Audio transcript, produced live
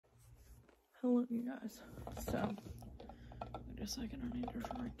Hello, you guys. So, wait a second, I need to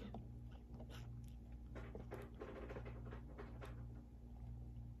drink.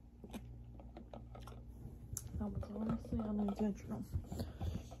 That was honestly unintentional.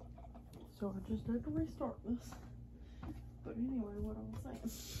 So, I just had to restart this. But anyway, what I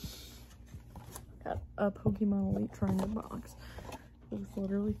was saying. Got a Pokemon Elite Trainer box. It was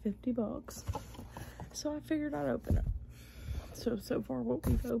literally 50 bucks. So, I figured I'd open it. So far what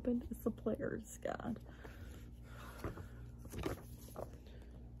we've opened is the player's guide.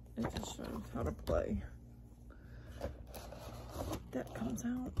 It just shows how to play. That comes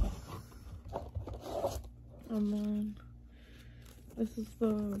out. And then this is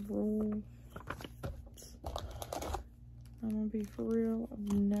the rule. I'm gonna be for real,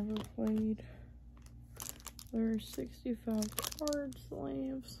 I've never played. There's 65 card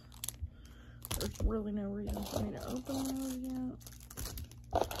sleeves. There's really no reason for me to open those yet.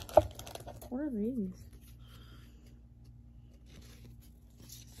 What are these?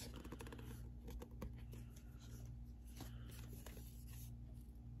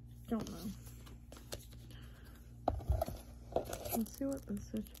 Don't know. Let's see what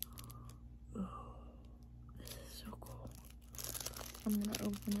this is. Oh, this is so cool. I'm gonna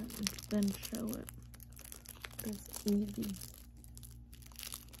open it and then show it. It's Eevee.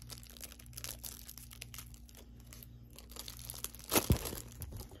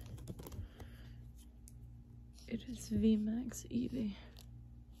 It is VMAX Eevee.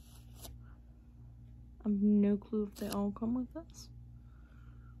 I have no clue if they all come with this.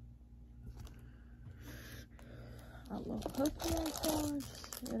 I love Pokemon cards.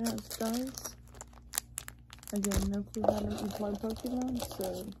 It has dice. Again, no clue how to play Pokemon,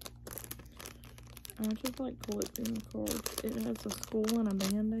 so I just like collecting the cards. It has a skull and a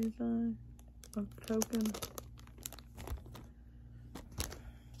band-aid though, a token.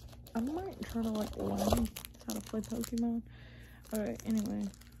 I might try to like learn how to play Pokemon. Alright, anyway.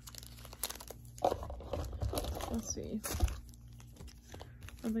 Let's see.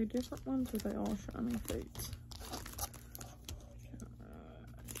 Are they different ones or are they all Shining Fates?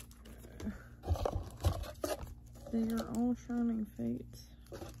 They are all Shining Fates.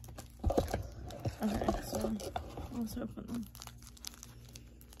 Okay, so let's open them.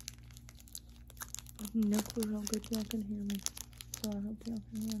 I have no clue how good y'all can hear me, so I hope y'all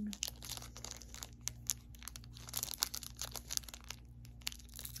can hear me.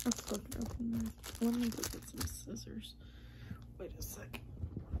 Let's fucking open this. Let me go get some scissors. Wait a second.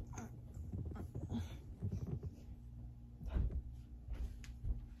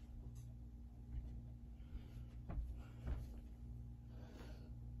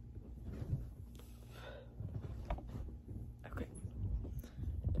 Okay.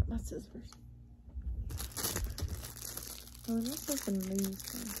 Got my scissors. Oh, let's open these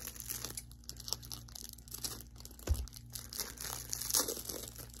ones.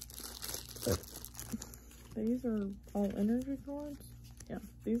 These are all energy cards? Yeah,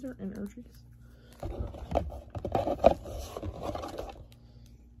 these are energies.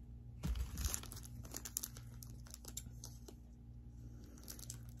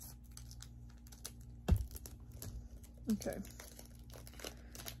 Okay.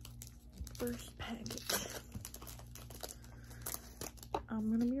 First package. I'm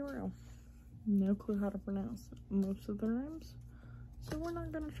gonna be real. No clue how to pronounce most of their names, so we're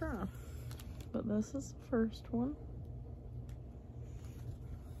not gonna try. But this is the first one.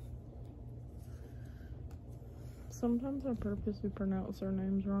 Sometimes I purposely pronounce their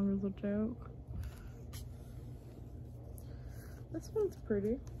names wrong as a joke. This one's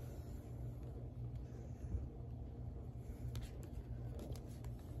pretty.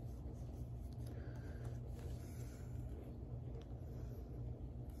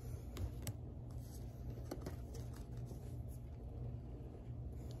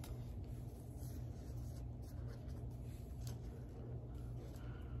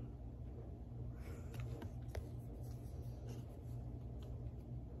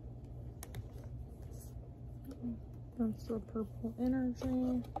 That's the purple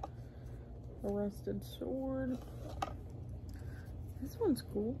energy. Arrested sword. This one's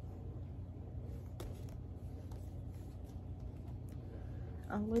cool.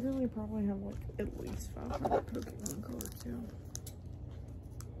 I literally probably have like at least 500 Pokemon cards, yeah.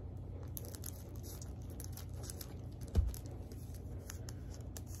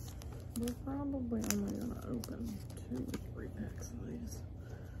 We're probably only gonna open 2 or 3 packs of these.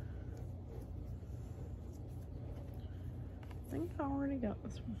 I think I already got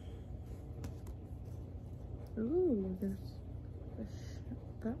this one. Ooh,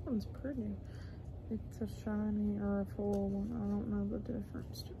 that one's pretty. it's a shiny or a full one. I don't know the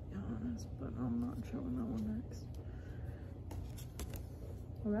difference, to be honest, but I'm not showing that one next.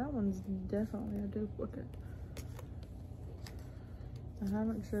 Well, that one's definitely a duplicate. I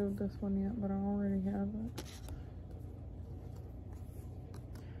haven't showed this one yet, but I already have it.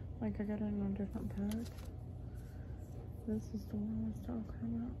 Like, I got it in a different pack. This is the one I was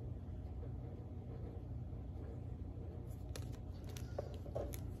talking about.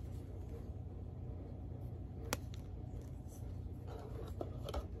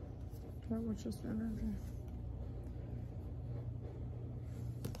 That was just energy.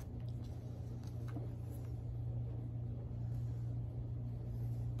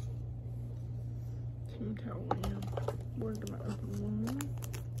 We're gonna open one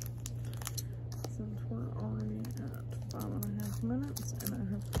since we're already at 5.5 minutes and I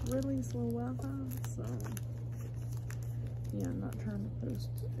have really slow Wi-Fi, so yeah, I'm not trying to post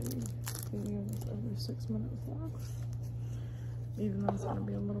a video that's over 6 minutes long, even though it's gonna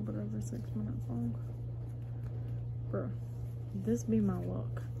be a little bit over 6 minutes long. Bro, this be my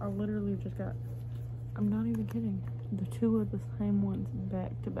luck. I literally just got, I'm not even kidding, the two of the same ones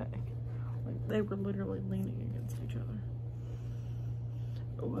back to back. Like, they were literally leaning against each other.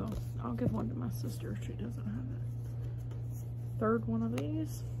 Oh well, I'll give one to my sister if she doesn't have it. Third one of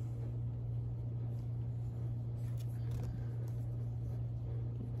these.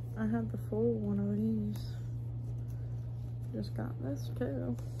 I had the full one of these. Just got this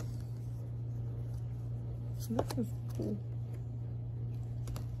too. This is cool.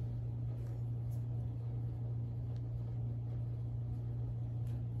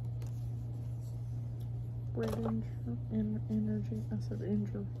 Red energy. I said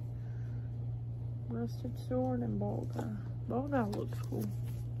injury. Rusted sword and ball guy. Ball guy looks cool.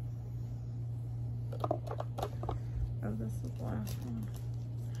 Oh, this is the last one.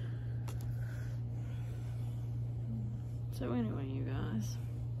 So anyway, you guys,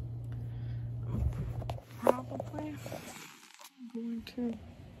 I'm probably going to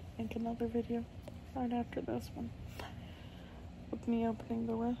make another video right after this one with me opening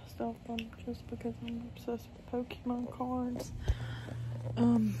the rest of them, just because I'm obsessed with Pokemon cards.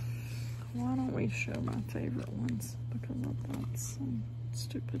 Why don't we show my favorite ones, because that's some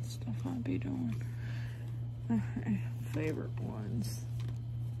stupid stuff I be doing. Okay, favorite ones.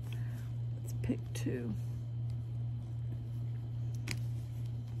 Let's pick two.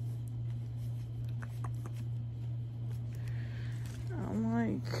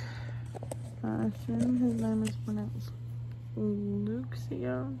 I assume his name is pronounced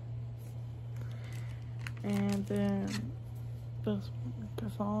Luxio. And then this one,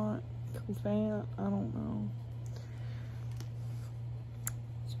 Cavant, I don't know.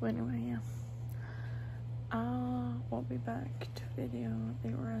 So anyway, yeah. We'll be back to video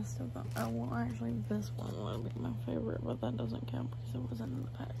the rest of them. Oh, well, actually, this one will be my favorite, but that doesn't count because it wasn't in the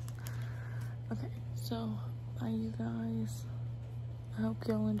pack. Okay, so, bye you guys. I hope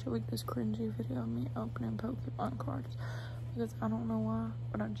y'all enjoyed this cringy video of me opening Pokemon cards, because I don't know why,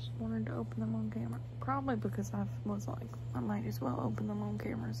 but I just wanted to open them on camera. Probably because I was like, I might as well open them on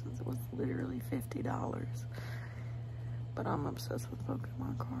camera since it was literally $50. But I'm obsessed with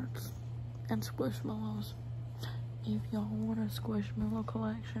Pokemon cards and Squishmallows. If y'all want a Squishmallow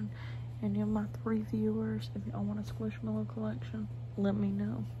collection, any of my 3 viewers, if y'all want a Squishmallow collection, let me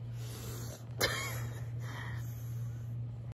know.